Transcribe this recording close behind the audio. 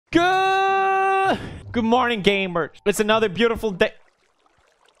Good morning, gamers. It's another beautiful day.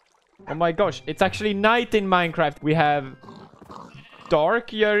 Oh my gosh, it's actually night in Minecraft. We have dark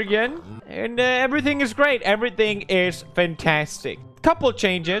here again. And everything is great. Everything is fantastic. Couple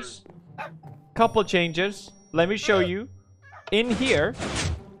changes. Let me show you. In here,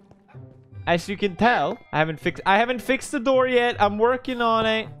 as you can tell, I haven't fixed the door yet. I'm working on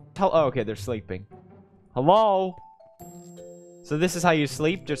it. Oh, okay, they're sleeping. Hello? So this is how you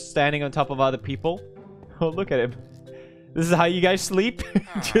sleep, just standing on top of other people. Oh, look at him. This is how you guys sleep?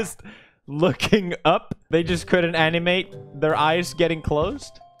 Just looking up. They just couldn't animate their eyes getting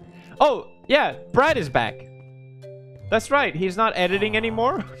closed. Oh, yeah, Brad is back. That's right, he's not editing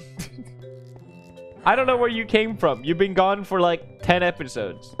anymore. I don't know where you came from. You've been gone for like 10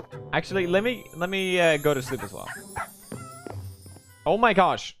 episodes. Actually, let me go to sleep as well. Oh my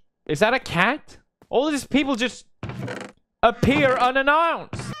gosh. Is that a cat? All these people just appear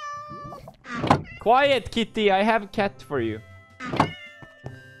unannounced. Quiet, kitty. I have a cat for you. Let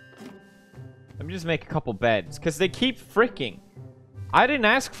me just make a couple beds, because they keep freaking. I didn't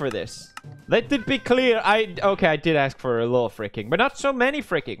ask for this. Let it be clear. Okay, I did ask for a little freaking, but not so many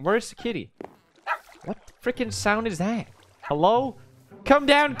freaking. Where's the kitty? What freaking sound is that? Hello? Come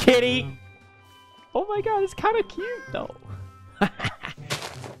down, kitty. Oh my god, it's kind of cute, though.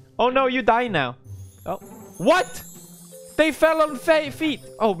 Oh no, you die now. Oh. What? They fell on feet.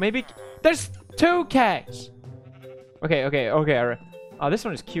 Oh, maybe... There's 2 cats. Okay, alright. Oh, this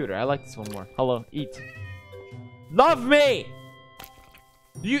one is cuter. I like this one more. Hello, eat. Love me!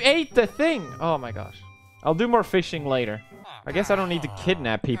 You ate the thing. Oh my gosh. I'll do more fishing later. I guess I don't need to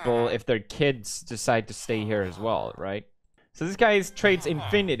kidnap people if their kids decide to stay here as well, right? So this guy trades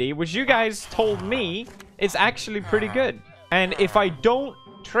infinity, which you guys told me is actually pretty good. And if I don't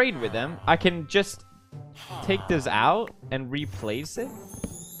trade with them, I can just take this out and replace it.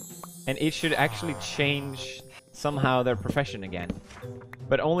 And it should actually change somehow their profession again.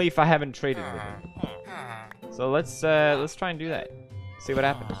 But only if I haven't traded with them. So let's try and do that. See what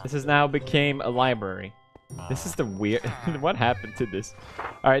happens. This has now became a library. This is the weird... What happened to this?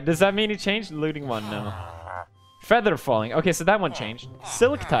 Alright, does that mean it changed? Looting one, no. Feather falling. Okay, so that one changed.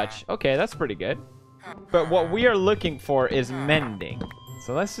 Silk touch. Okay, that's pretty good. But what we are looking for is mending.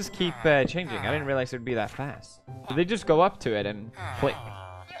 So let's just keep changing. I didn't realize it would be that fast. So they just go up to it and click.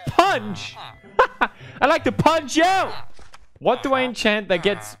 Punch! I like to punch out! What do I enchant that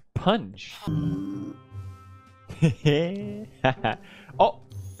gets punch? Oh!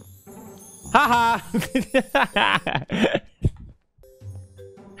 Haha!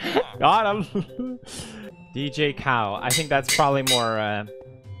 Got him! DJ Cow. I think that's probably more, I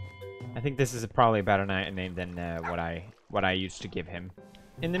think this is probably a better name than what I used to give him.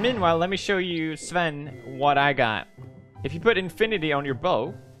 In the meanwhile, let me show you, Sven, what I got. If you put infinity on your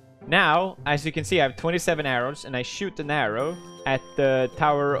bow, now, as you can see, I have 27 arrows, and I shoot an arrow at the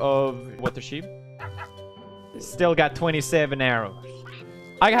Tower of Watership. Still got 27 arrows.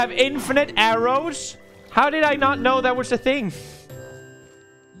 I have infinite arrows? How did I not know that was a thing?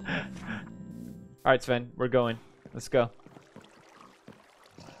 Alright, Sven, we're going. Let's go.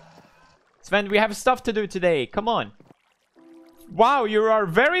 Sven, we have stuff to do today. Come on. Wow, you are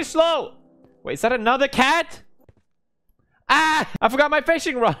very slow. Wait, is that another cat? Ah! I forgot my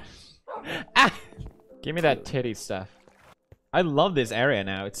fishing rod. Ah! Give me that titty stuff. I love this area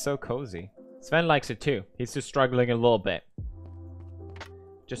now. It's so cozy. Sven likes it too. He's just struggling a little bit.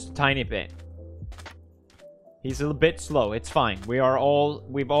 Just a tiny bit. He's a little bit slow. It's fine. We've all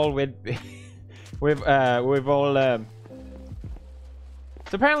So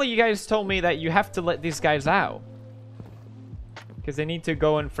apparently you guys told me that you have to let these guys out. Because they need to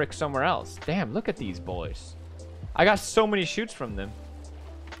go and frick somewhere else. Damn, look at these boys. I got so many shoots from them.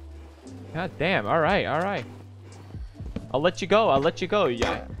 God damn. Alright. I'll let you go.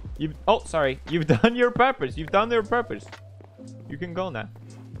 Yeah. Oh, sorry. You've done your purpose. You've done your purpose. You can go now.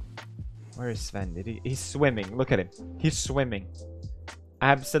 Where is Sven? He's swimming. Look at him. He's swimming.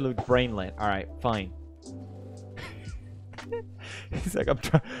 Absolute brainlet. Alright, fine. He's like, I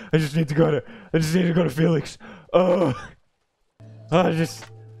just need to go to Felix. Oh. I just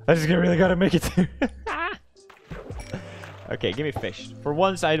really gotta make it there. Okay, give me fish. For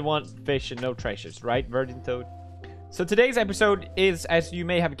once, I want fish and no treasures, right, Virgin Toad? So today's episode is, as you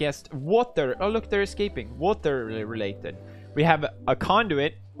may have guessed, water. Oh, look, they're escaping. Water related. We have a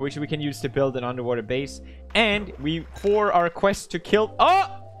conduit, which we can use to build an underwater base. And for our quest to kill...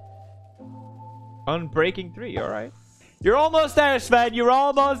 Oh! Unbreaking 3, alright. You're almost there, Sven. You're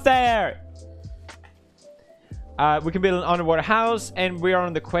almost there. We can build an underwater house, and we are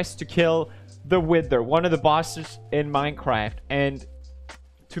on the quest to kill the Wither, one of the bosses in Minecraft. And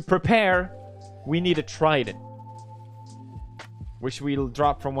to prepare We need a trident. Which we'll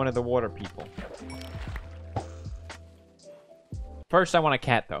drop from one of the water people. First, I want a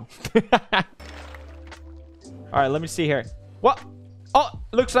cat, though. Alright, let me see here. What? Oh,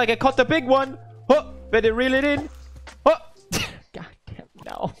 looks like I caught the big one. Oh, better reel it in. Oh. God damn,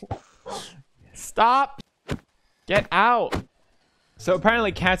 no. Stop. Get out. So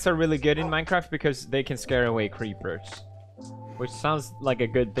apparently cats are really good in Minecraft because they can scare away creepers. Which sounds like a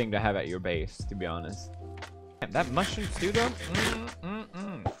good thing to have at your base, to be honest. Damn, that mushroom stew though?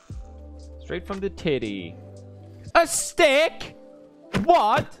 Straight from the titty. A stick?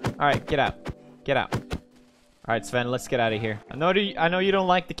 What? Alright, get out. Get out. Alright, Sven, let's get out of here. I know you don't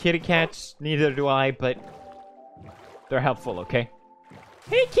like the kitty cats, neither do I, but they're helpful, okay?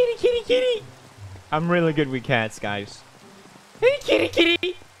 Hey, kitty, kitty, kitty! I'm really good with cats, guys. Hey, kitty,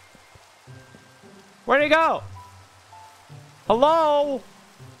 kitty! Where'd he go? Hello?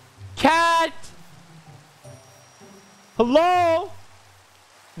 Cat? Hello?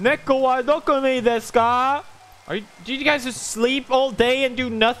 Neko wa doko ni desu ka? Do you guys just sleep all day and do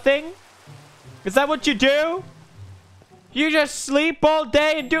nothing? Is that what you do? You just sleep all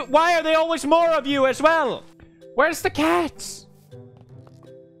day and do... Why are there always more of you as well? Where's the cats?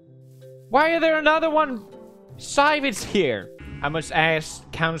 Why are there another one? Simon's here. I must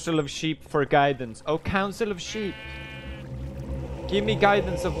ask Council of Sheep for guidance. Oh, Council of Sheep. Give me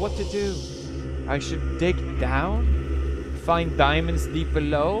guidance of what to do. I should dig down? Find diamonds deep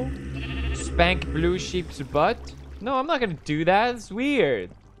below? Spank blue sheep's butt? No, I'm not gonna do that. It's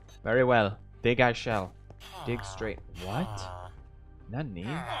weird. Very well. Dig I shall. Dig straight. What? Nani?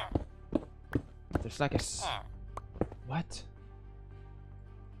 There's like a... What?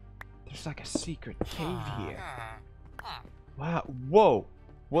 There's like a secret cave here. Wow. Whoa.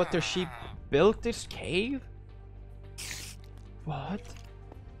 What, the sheep built this cave? What?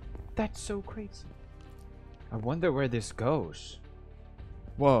 That's so crazy. I wonder where this goes.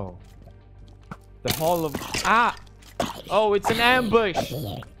 Whoa. The Hall of... Ah! Oh, it's an ambush!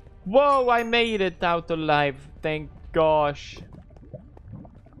 Whoa, I made it out alive. Thank gosh.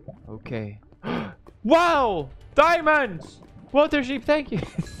 Okay. Wow! Diamonds! Water sheep, thank you.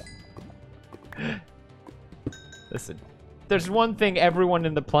 Listen. There's one thing everyone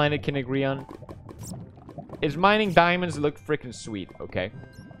in the planet can agree on. Is mining diamonds look freaking sweet, okay?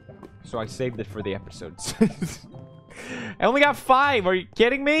 So I saved it for the episodes. I only got 5. Are you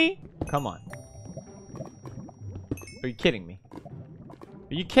kidding me? Come on. Are you kidding me?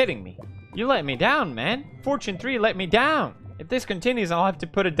 Are you kidding me? You let me down, man. Fortune 3 let me down. If this continues, I'll have to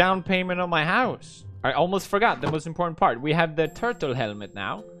put a down payment on my house. I almost forgot the most important part. We have the turtle helmet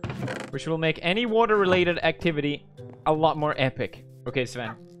now, which will make any water-related activity a lot more epic. Okay,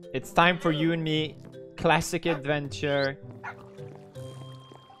 Sven. It's time for you and me. Classic adventure.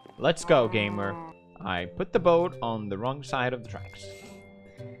 Let's go, gamer. I put the boat on the wrong side of the tracks.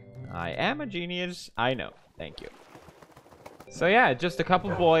 I am a genius. I know. Thank you. So yeah, just a couple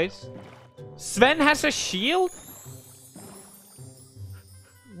boys. Sven has a shield?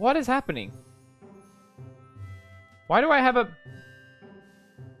 What is happening? Why do I have a...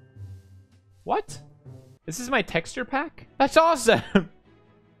 What? This is my texture pack? That's awesome!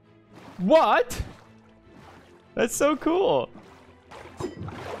 What? That's so cool.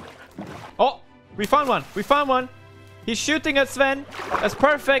 Oh, we found one. We found one. He's shooting at Sven. That's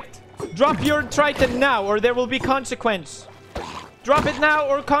perfect. Drop your Trident now or there will be consequence. Drop it now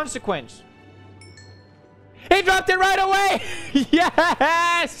or consequence. He dropped it right away.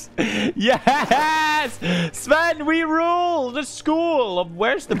 Yes. Yes. Sven, we rule the school of...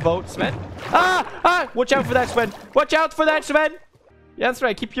 Where's the boat, Sven? Ah. Watch out for that, Sven. Watch out for that, Sven. Yeah, that's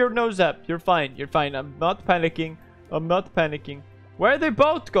right. Keep your nose up. You're fine. You're fine. I'm not panicking. I'm not panicking. Where did they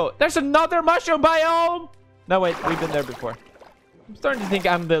both go? There's another mushroom biome. No, wait. We've been there before. I'm starting to think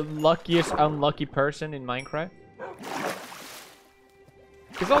I'm the luckiest unlucky person in Minecraft.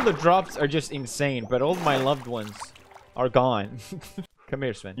 Because all the drops are just insane, but all my loved ones are gone. Come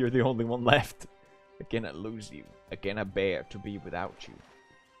here, Sven. You're the only one left. I cannot lose you. I cannot bear to be without you.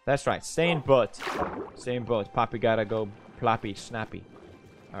 That's right. Stay in boat. Stay in boat. Poppy gotta go ploppy snappy.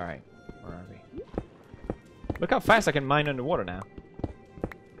 Alright. Where are we? Look how fast I can mine underwater now.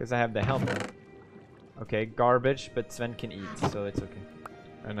 Because I have the helmet. Okay, garbage, but Sven can eat, so it's okay.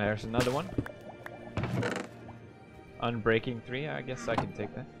 And there's another one. Unbreaking 3, I guess I can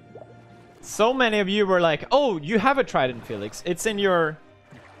take that. So many of you were like, oh, you have a Trident, Felix. It's in your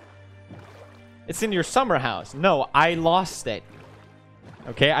summer house. No, I lost it.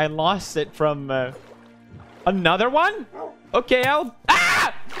 Okay, I lost it from another one? Okay, I'll...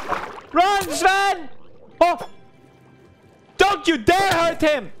 Ah! Run, Sven! Oh! Don't you dare hurt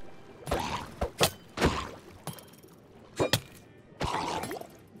him!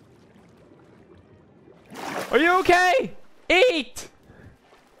 you okay? Eat!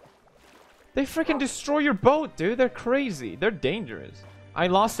 They freaking destroy your boat, dude. They're crazy. They're dangerous. I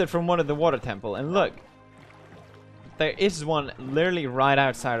lost it from one of the water temple, and look. There is one literally right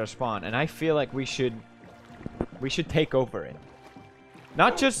outside our spawn, and I feel like we should take over it.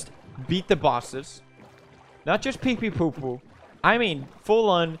 Not just beat the bosses. Not just pee pee poo poo. I mean, full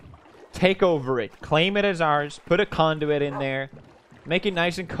on take over it. Claim it as ours. Put a conduit in there. Make it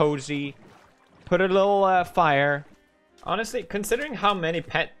nice and cozy. Put a little fire. Honestly, considering how many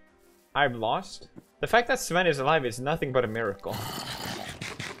pet I've lost, the fact that Sven is alive is nothing but a miracle.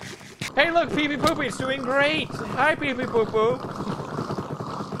 Hey, look, Pee Pee Poo Poo is doing great. Hi, Pee Pee Poo Poo.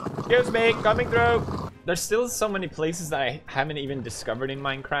 Excuse me, coming through. There's still so many places that I haven't even discovered in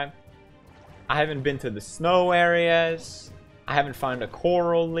Minecraft. I haven't been to the snow areas. I haven't found a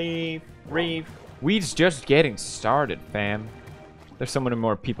coral reef. We's just getting started, fam. There's so many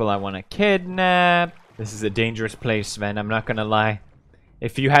more people I want to kidnap. This is a dangerous place, Sven. I'm not gonna lie.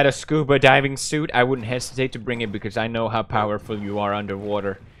 If you had a scuba diving suit, I wouldn't hesitate to bring it because I know how powerful you are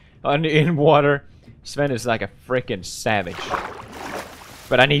underwater. In water, Sven is like a freaking savage.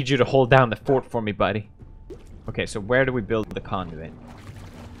 But I need you to hold down the fort for me, buddy. Okay, so where do we build the conduit?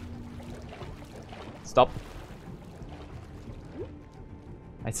 Stop.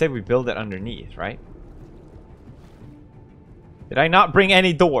 I said we build it underneath, right? Did I not bring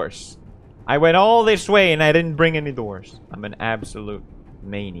any doors? I went all this way and I didn't bring any doors. I'm an absolute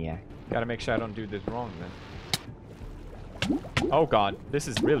maniac. Gotta make sure I don't do this wrong then. Oh god, this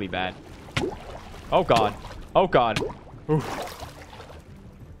is really bad. Oh god. Oh god. Oof.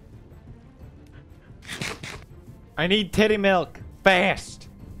 I need titty milk. Fast.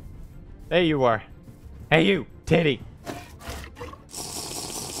 There you are. Hey you, titty.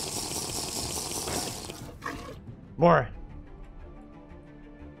 More.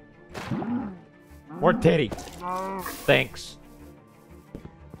 More titty. Thanks.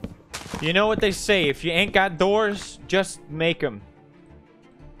 You know what they say, if you ain't got doors, just make them.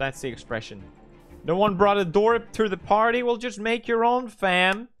 That's the expression. No one brought a door to the party, well just make your own,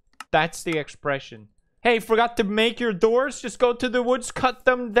 fam. That's the expression. Hey, forgot to make your doors? Just go to the woods, cut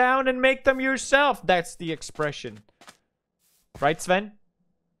them down, and make them yourself. That's the expression. Right, Sven?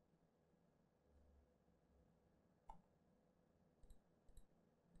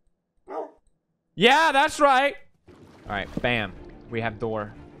 Yeah, that's right. Alright, bam. We have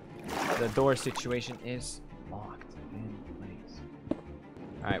door. The door situation is locked in place.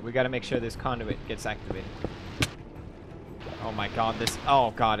 Alright, we gotta make sure this conduit gets activated. Oh my god, this...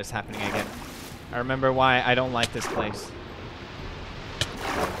 Oh god, it's happening again. I remember why I don't like this place.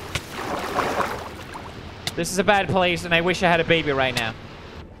 This is a bad place and I wish I had a baby right now.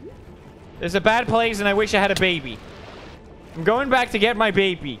 This is a bad place and I wish I had a baby. I'm going back to get my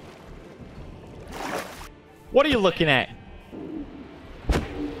baby. What are you looking at?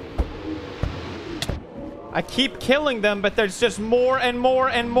 I keep killing them, but there's just more and more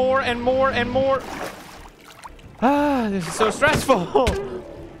and more and more and more. Ah, this is so stressful.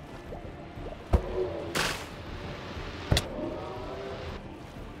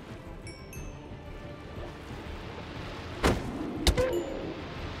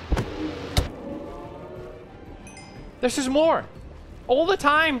 There's just more. All the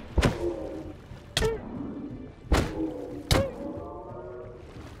time.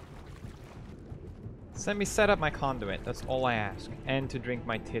 Let me set up my conduit. That's all I ask. And to drink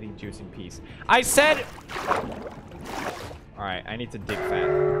my titty juice in peace. I said... Alright, I need to dig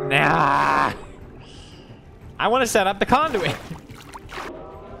fat. Nah! I want to set up the conduit.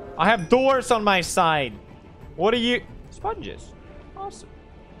 I have doors on my side. What are you... Sponges. Awesome.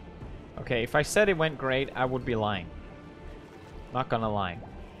 Okay, if I said it went great, I would be lying. Not gonna lie.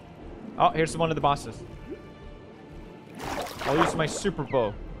 Oh, here's one of the bosses. I'll use my super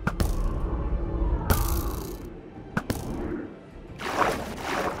bow.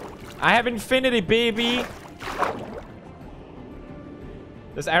 I have infinity, baby.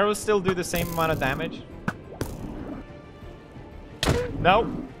 Does arrows still do the same amount of damage?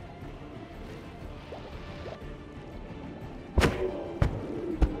 No.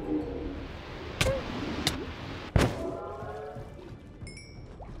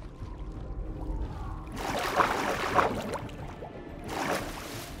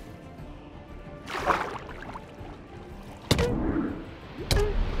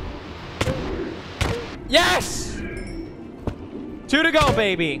 Yes! 2 to go,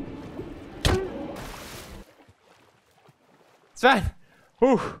 baby. Sven.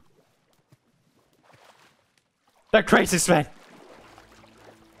 Ooh. They're crazy, Sven.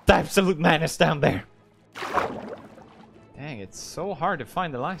 The absolute madness down there. Dang, it's so hard to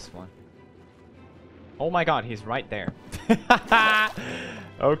find the last one. Oh my god, he's right there.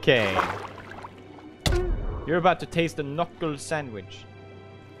 Okay. You're about to taste the knuckle sandwich.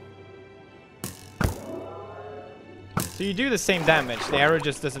 So you do the same damage. The arrow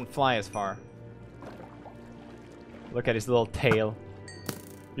just doesn't fly as far. Look at his little tail.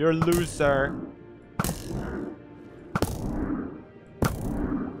 You're a loser.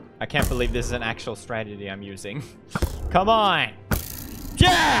 I can't believe this is an actual strategy I'm using. Come on.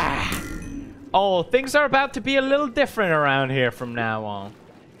 Yeah! Oh, things are about to be a little different around here from now on.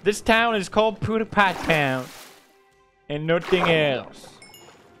 This town is called Pootapat Town. And nothing else.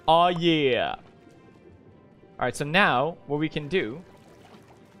 Oh, yeah. Alright, so now what we can do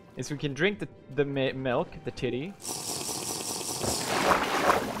is we can drink the milk, the titty.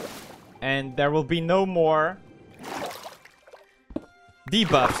 And there will be no more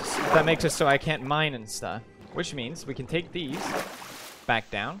debuffs that makes it so I can't mine and stuff. Which means we can take these back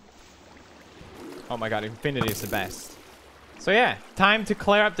down. Oh my god, infinity is the best. So yeah, time to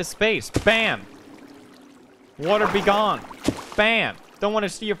clear up the space. Bam! Water be gone. Bam! Don't want to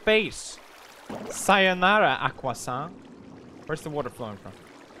see your face. Sayonara, Aqua-san. Where's the water flowing from?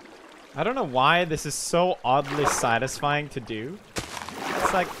 I don't know why this is so oddly satisfying to do.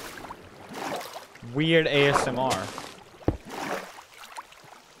 It's like weird ASMR.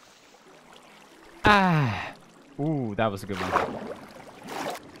 Ah. Ooh, that was a good one.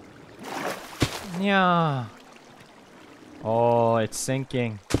 Yeah. Oh, it's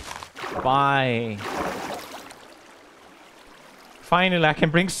sinking. Bye. Finally, I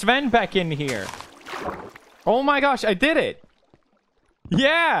can bring Sven back in here. Oh my gosh, I did it.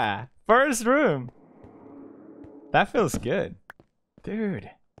 Yeah. First room. That feels good.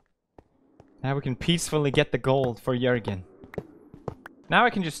 Dude. Now we can peacefully get the gold for Jurgen. Now I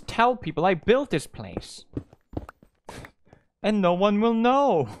can just tell people I built this place. And no one will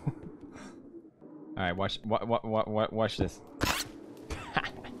know. Alright, watch this.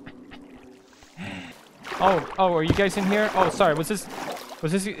 Oh, are you guys in here? Oh, sorry, was this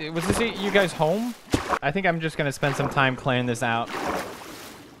you guys home? I think I'm just gonna spend some time clearing this out.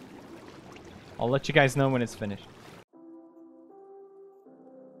 I'll let you guys know when it's finished.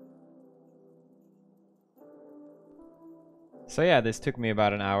 So yeah, this took me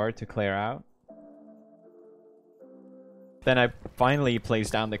about an hour to clear out. Then I finally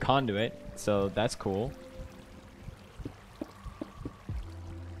placed down the conduit, so that's cool.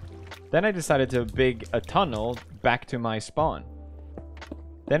 Then I decided to dig a tunnel back to my spawn.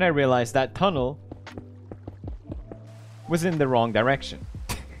 Then I realized that tunnel was in the wrong direction.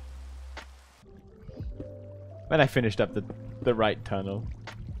 Then I finished up the right tunnel.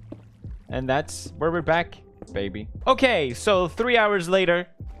 And that's where we're back, baby. Okay, so 3 hours later.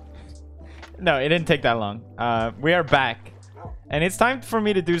 No, it didn't take that long. We are back. And it's time for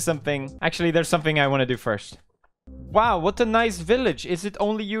me to do something. Actually, there's something I want to do first. Wow, what a nice village. Is it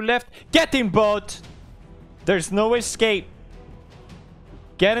only you left? Get in boat! There's no escape.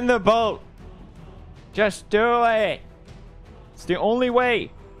 Get in the boat. Just do it. It's the only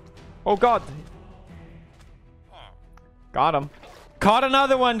way. Oh god. Got him. Caught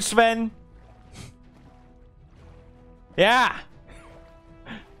another one, Sven. Yeah.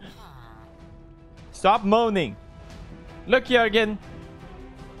 Stop moaning. Look, Jurgen.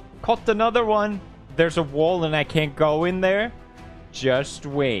 Caught another one. There's a wall and I can't go in there. Just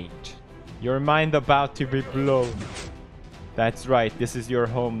wait. Your mind about to be blown. That's right. This is your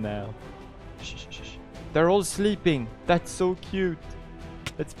home now. Shh, shh, shh. They're all sleeping. That's so cute.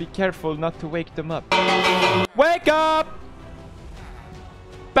 Let's be careful not to wake them up. Wake up!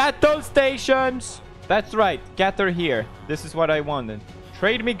 Battle stations! That's right. Gather here. This is what I wanted.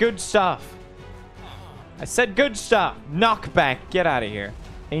 Trade me good stuff. I said good stuff. Knockback. Get out of here.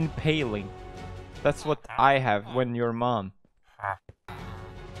 Impaling. That's what I have when your mom.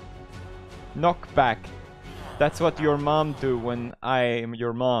 Knockback. That's what your mom do when I am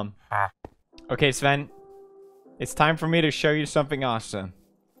your mom. Okay, Sven. It's time for me to show you something awesome.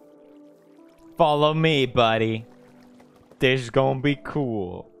 Follow me, buddy. This is gonna be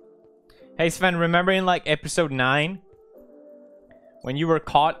cool. Hey, Sven, remember in like episode 9? When you were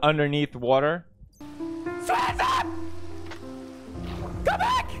caught underneath water? Sven, up! Come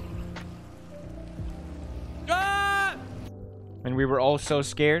back! Ah! And we were all so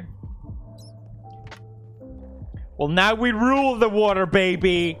scared. Well, now we rule the water,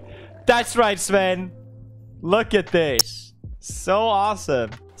 baby. That's right, Sven. Look at this. So awesome.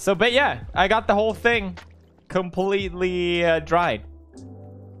 So, but yeah, I got the whole thing completely dried.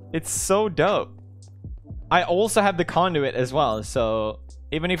 It's so dope. I also have the conduit as well. So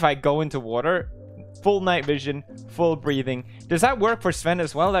even if I go into water, full night vision, full breathing. Does that work for Sven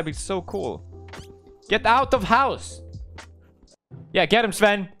as well? That'd be so cool. Get out of house. Yeah, get him,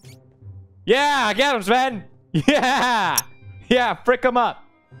 Sven. Yeah, get him, Sven. Yeah. Yeah, frick him up.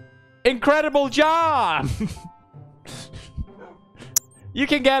 Incredible job. You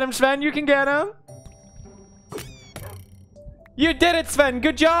can get him, Sven. You can get him. You did it, Sven.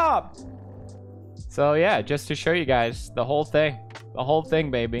 Good job. So, yeah, just to show you guys the whole thing. The whole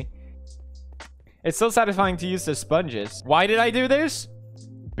thing, baby. It's so satisfying to use the sponges. Why did I do this?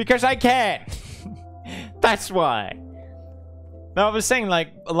 Because I can. That's why. Now, I was saying,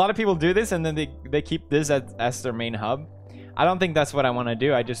 like, a lot of people do this and then they keep this as their main hub. I don't think that's what I want to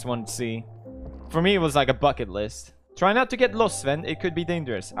do. I just want to see. For me, it was like a bucket list. Try not to get lost, Sven. It could be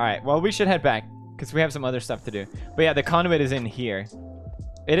dangerous. All right. Well, we should head back because we have some other stuff to do. But yeah, the conduit is in here.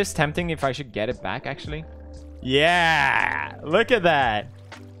 It is tempting if I should get it back, actually. Yeah. Look at that.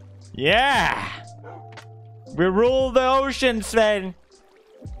 Yeah. We rule the ocean, Sven.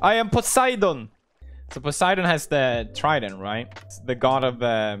 I am Poseidon. So Poseidon has the trident, right? It's the god of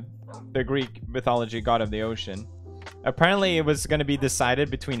the Greek mythology, god of the ocean. Apparently, it was going to be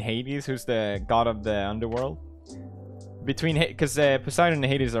decided between Hades, who's the god of the underworld. Because Poseidon and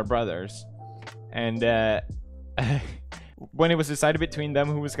Hades are brothers. And when it was decided between them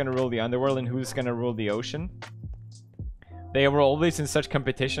who was going to rule the underworld and who's going to rule the ocean, they were always in such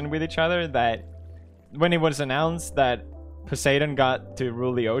competition with each other that when it was announced that Poseidon got to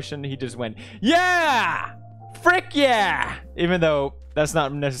rule the ocean, he just went, yeah! Frick yeah! Even though that's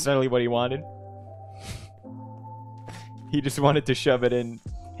not necessarily what he wanted. He just wanted to shove it in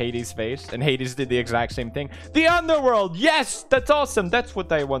Hades' face, and Hades did the exact same thing. The underworld! Yes! That's awesome! That's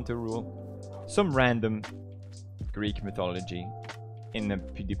what I want to rule. Some random Greek mythology in the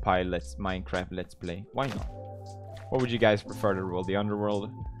PewDiePie Minecraft Let's Play. Why not? What would you guys prefer to rule? The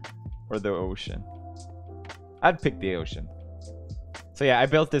underworld or the ocean? I'd pick the ocean. So yeah, I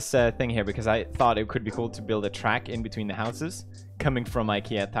built this thing here because I thought it could be cool to build a track in between the houses coming from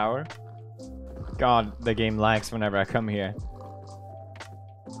IKEA Tower. God, the game lags whenever I come here.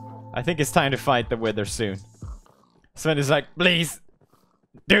 I think it's time to fight the wither soon. Sven is like, please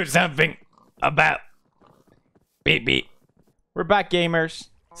do something about beep beep. We're back, gamers.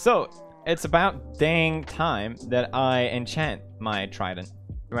 So it's about dang time that I enchant my trident.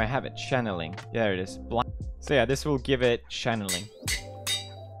 Do I have it? Channeling. Yeah, there it is. So yeah, this will give it channeling.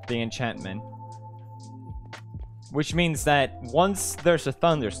 The enchantment. Which means that once there's a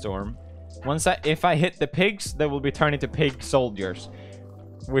thunderstorm, if I hit the pigs, they will be turned into pig soldiers,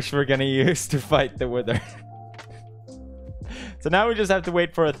 which we're gonna use to fight the wither. So now we just have to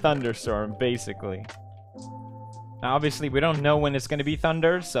wait for a thunderstorm, basically. Now, obviously, we don't know when it's gonna be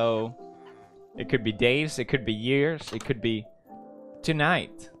thunder, so it could be days, it could be years, it could be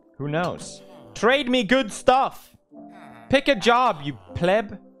tonight. Who knows? Trade me good stuff. Pick a job, you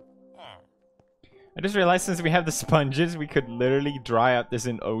pleb. I just realized since we have the sponges, we could literally dry out this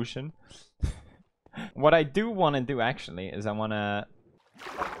in ocean. What I do want to do, actually, is I want to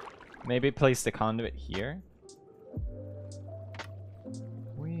maybe place the conduit here.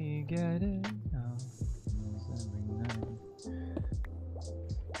 We get it now.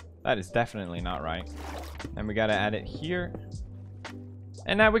 That is definitely not right. And we got to add it here.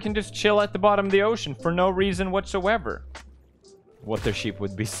 And now we can just chill at the bottom of the ocean for no reason whatsoever. Water sheep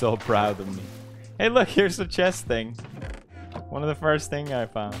would be so proud of me. Hey, look, here's the chest thing. One of the first things I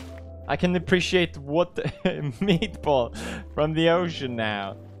found. I can appreciate what meatball from the ocean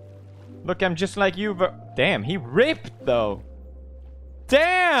now. Look, I'm just like you. Damn, he ripped though.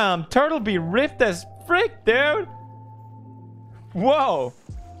 Damn, Turtleby ripped as frick, dude. Whoa.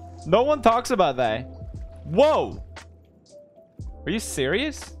 No one talks about that. Whoa. Are you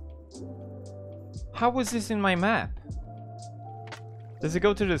serious? How was this in my map? Does it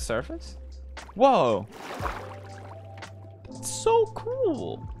go to the surface? Whoa. That's so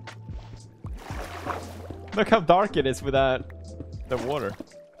cool. Look how dark it is without the water.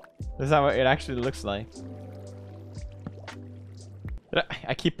 This is how it actually looks like.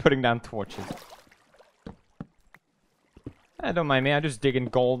 I keep putting down torches. Don't mind me, I'm just digging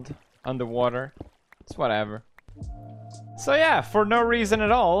gold underwater. It's whatever. So yeah, for no reason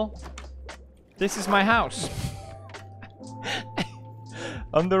at all, this is my house.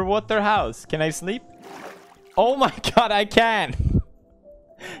 Underwater house. Can I sleep? Oh my god, I can!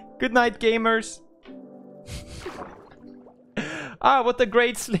 Good night, gamers. Ah, what a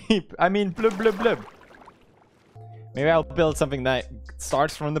great sleep. I mean, blub blub blub. Maybe I'll build something that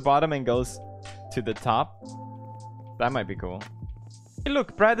starts from the bottom and goes to the top. That might be cool. Hey,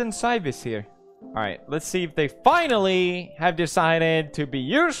 look, Brad and Sive is here. Alright, let's see if they finally have decided to be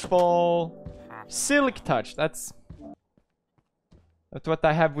useful. Silk touch, that's what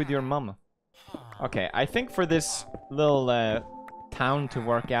I have with your mama. Okay, I think for this little town to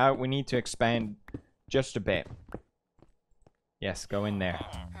work out, we need to expand just a bit. Yes, go in there.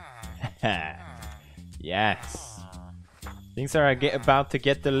 Yes. Things are about to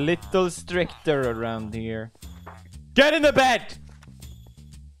get a little stricter around here. Get in the bed!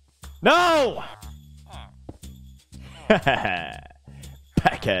 No! Back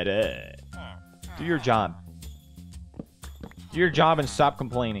at it. Do your job. Do your job and stop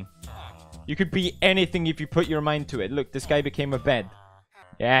complaining. You could be anything if you put your mind to it. Look, this guy became a bed.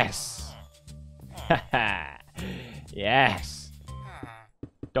 Yes. Yes.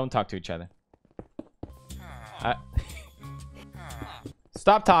 Don't talk to each other.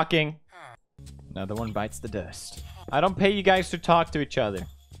 Stop talking. Another one bites the dust. I don't pay you guys to talk to each other.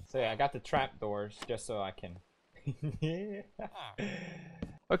 So yeah, I got the trapdoors just so I can...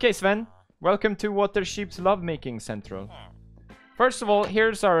 Okay, Sven. Welcome to Watersheep's Lovemaking Central. First of all,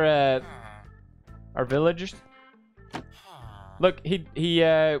 here's our villagers. Look, he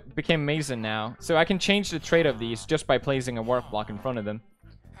became Mason now. So I can change the trait of these just by placing a work block in front of them.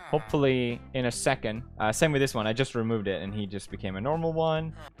 Hopefully in a second. Same with this one. I just removed it and he just became a normal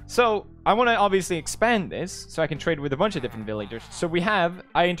one. So I want to obviously expand this so I can trade with a bunch of different villagers. So we have,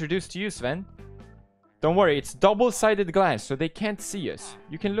 I introduced to you, Sven. Don't worry, it's double-sided glass so they can't see us.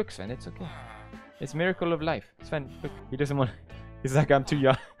 You can look, Sven. It's okay. It's a miracle of life. Sven, look. He doesn't want... He's like, I'm too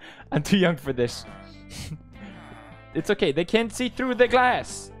young. I'm too young for this. It's okay. They can't see through the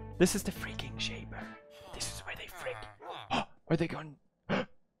glass. This is the freaking shaper. This is where they freak. Are they going...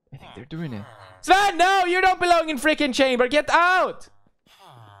 I think they're doing it. Sven, no! You don't belong in freaking chamber. Get out!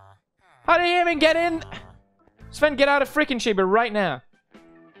 How do you even get in? Sven, get out of freaking chamber right now.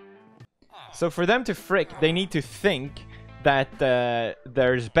 So for them to frick, they need to think that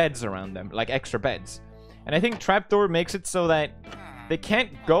there's beds around them. Like extra beds. And I think trapdoor makes it so that they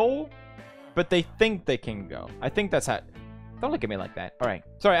can't go, but they think they can go. I think that's how... Don't look at me like that. Alright.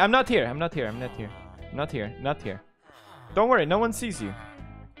 Sorry, I'm not here. I'm not here. I'm not here. I'm not here. Not here. Don't worry. No one sees you.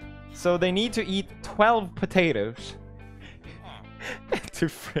 So they need to eat 12 potatoes to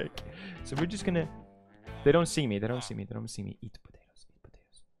frick. So we're just gonna... They don't see me. They don't see me. They don't see me. Eat potatoes. Eat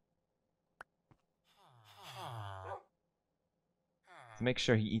potatoes. So make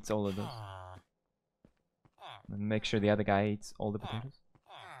sure he eats all of those. And make sure the other guy eats all the potatoes.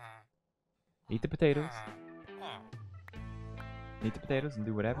 Eat the potatoes. Eat the potatoes and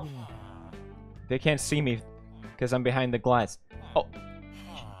do whatever you want. They can't see me because I'm behind the glass. Oh.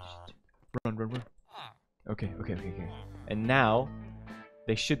 Run, run, run. Okay, okay, okay, okay. And now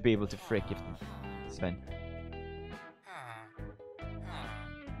they should be able to frick if Sven.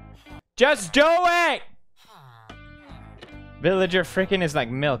 Just do it! Villager frickin' is like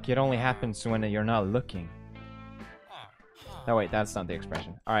milk. It only happens when you're not looking. Oh wait, that's not the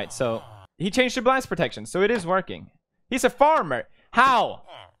expression. Alright, so he changed to blast protection, so it is working. He's a farmer. How?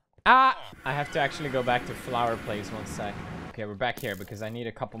 I have to actually go back to flower place 1 sec. Okay, we're back here because I need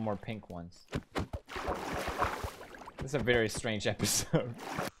a couple more pink ones. This is a very strange episode.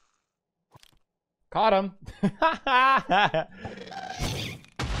 Caught him.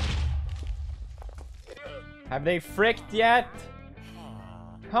 Have they fricked yet?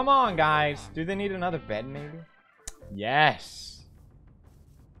 Come on, guys. Do they need another bed, maybe? Yes.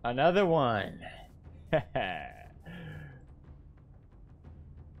 Another one.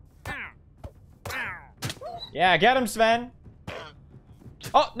 Yeah, get him, Sven.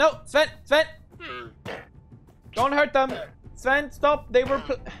 Oh, no. Sven. Sven. Don't hurt them. Sven, stop. They were...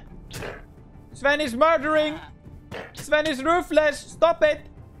 Sven is murdering. Sven is ruthless. Stop it.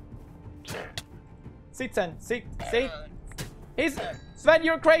 Sit, Sven. Sit. Sit. He's... Sven,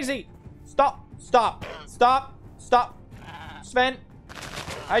 you're crazy. Stop. Stop. Stop. Stop. Sven.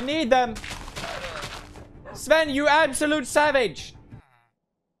 I need them. Sven, you absolute savage.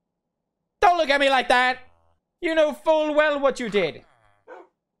 Don't look at me like that. You know full well what you did.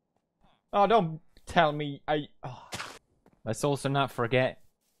 Oh, don't tell me I... Oh. Let's also not forget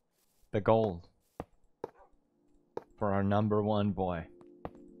the gold. For our #1 boy.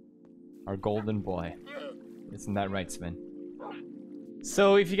 Our golden boy. Isn't that right, Sven?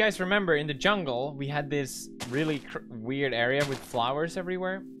 So, if you guys remember, in the jungle, we had this really weird area with flowers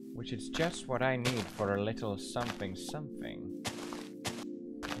everywhere. Which is just what I need for a little something something.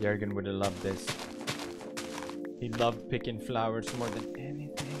 Jürgen would have loved this. He loved picking flowers more than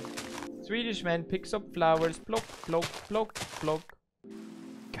anything. Swedish man picks up flowers. Plop, plop, plop, plop.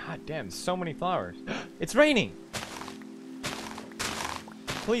 God damn, so many flowers. It's raining!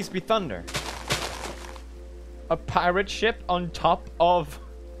 Please be thunder. A pirate ship on top of...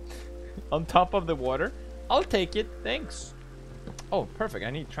 on top of the water? I'll take it, thanks. Oh, perfect.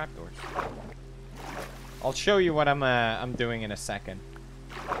 I need trapdoors. I'll show you what I'm doing in a second.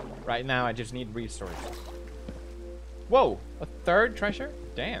 Right now, I just need resources. Whoa, a third treasure?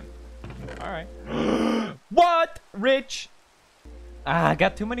 Damn. All right. What? Rich. Ah, I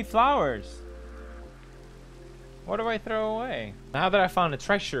got too many flowers. What do I throw away? Now that I found a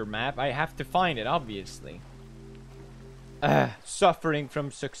treasure map, I have to find it, obviously. Suffering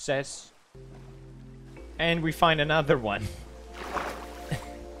from success. And we find another one.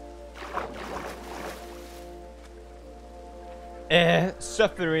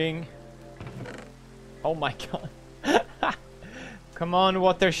 Suffering. Oh my god. Come on,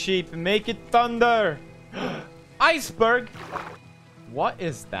 water sheep, make it thunder. Iceberg. What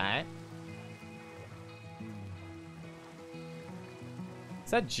is that?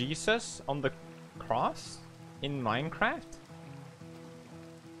 Is that Jesus on the cross in Minecraft?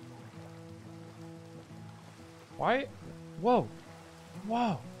 Why? Whoa.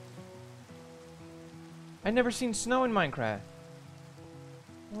 Whoa. I never seen snow in Minecraft.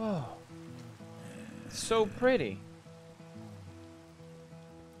 Whoa. It's so pretty.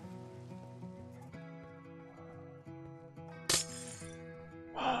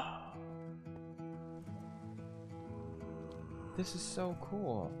 This is so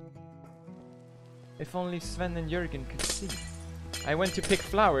cool. If only Sven and Jürgen could see. I went to pick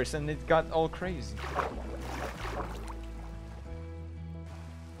flowers and it got all crazy.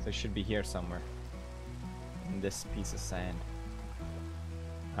 So it should be here somewhere. In this piece of sand.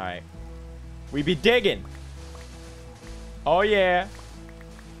 Alright. We be digging! Oh yeah!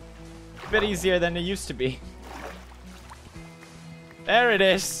 A bit easier than it used to be. There it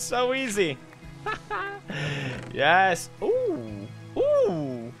is! So easy! Yes! Ooh!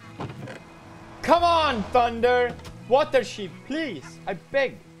 Ooh! Come on, Thunder! Water sheep, please! I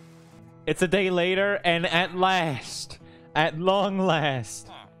beg! It's a day later, and at last, at long last,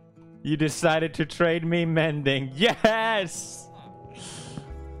 you decided to trade me mending. Yes!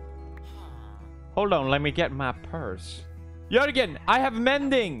 Hold on, let me get my purse. Jürgen, I have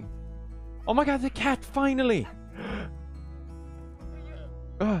mending! Oh my god, the cat, finally!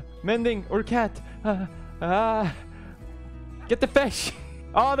 Mending or cat? Get the fish!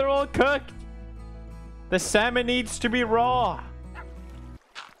 Oh, they're all cooked! The salmon needs to be raw!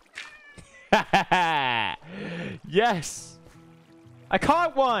 Yes! I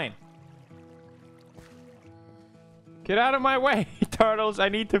caught one! Get out of my way, turtles! I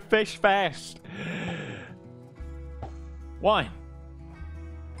need to fish fast! One!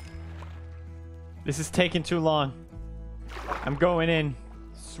 This is taking too long. I'm going in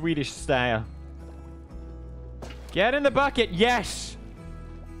Swedish style. Get in the bucket! Yes!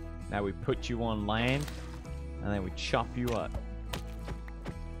 Now we put you on land, and then we chop you up.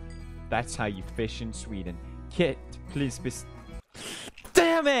 That's how you fish in Sweden. Kit, please be...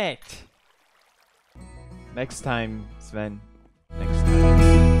 Damn it! Next time, Sven. Next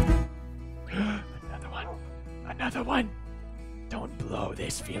time. Another one. Another one! Don't blow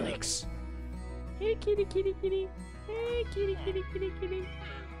this, Felix. Hey, kitty, kitty, kitty. Hey, kitty, kitty, kitty, kitty.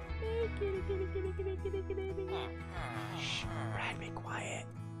 Hey, kitty, kitty, kitty, kitty, kitty, kitty. Shh, Brad, be quiet.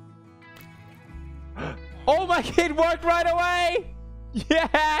 Oh my god, worked right away!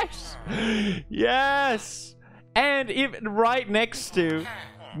 Yes! Yes! And even right next to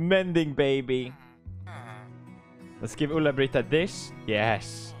mending baby. Let's give Ulla-Britta this.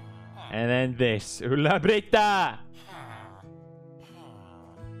 Yes. And then this. Ulla-Britta!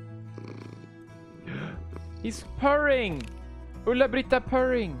 He's purring! Ulla-Britta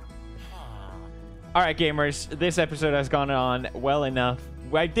purring! Alright, gamers. This episode has gone on well enough.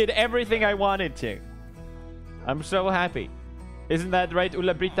 I did everything I wanted to. I'm so happy. Isn't that right,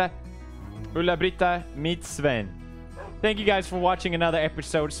 Ulla-Britta? Ulla-Britta meets Sven. Thank you guys for watching another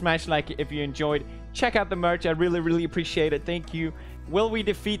episode. Smash like if you enjoyed. Check out the merch. I really, really appreciate it. Thank you. Will we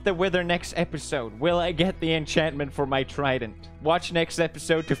defeat the Wither next episode? Will I get the enchantment for my trident? Watch next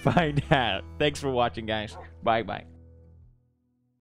episode to find out. Thanks for watching, guys. Bye-bye.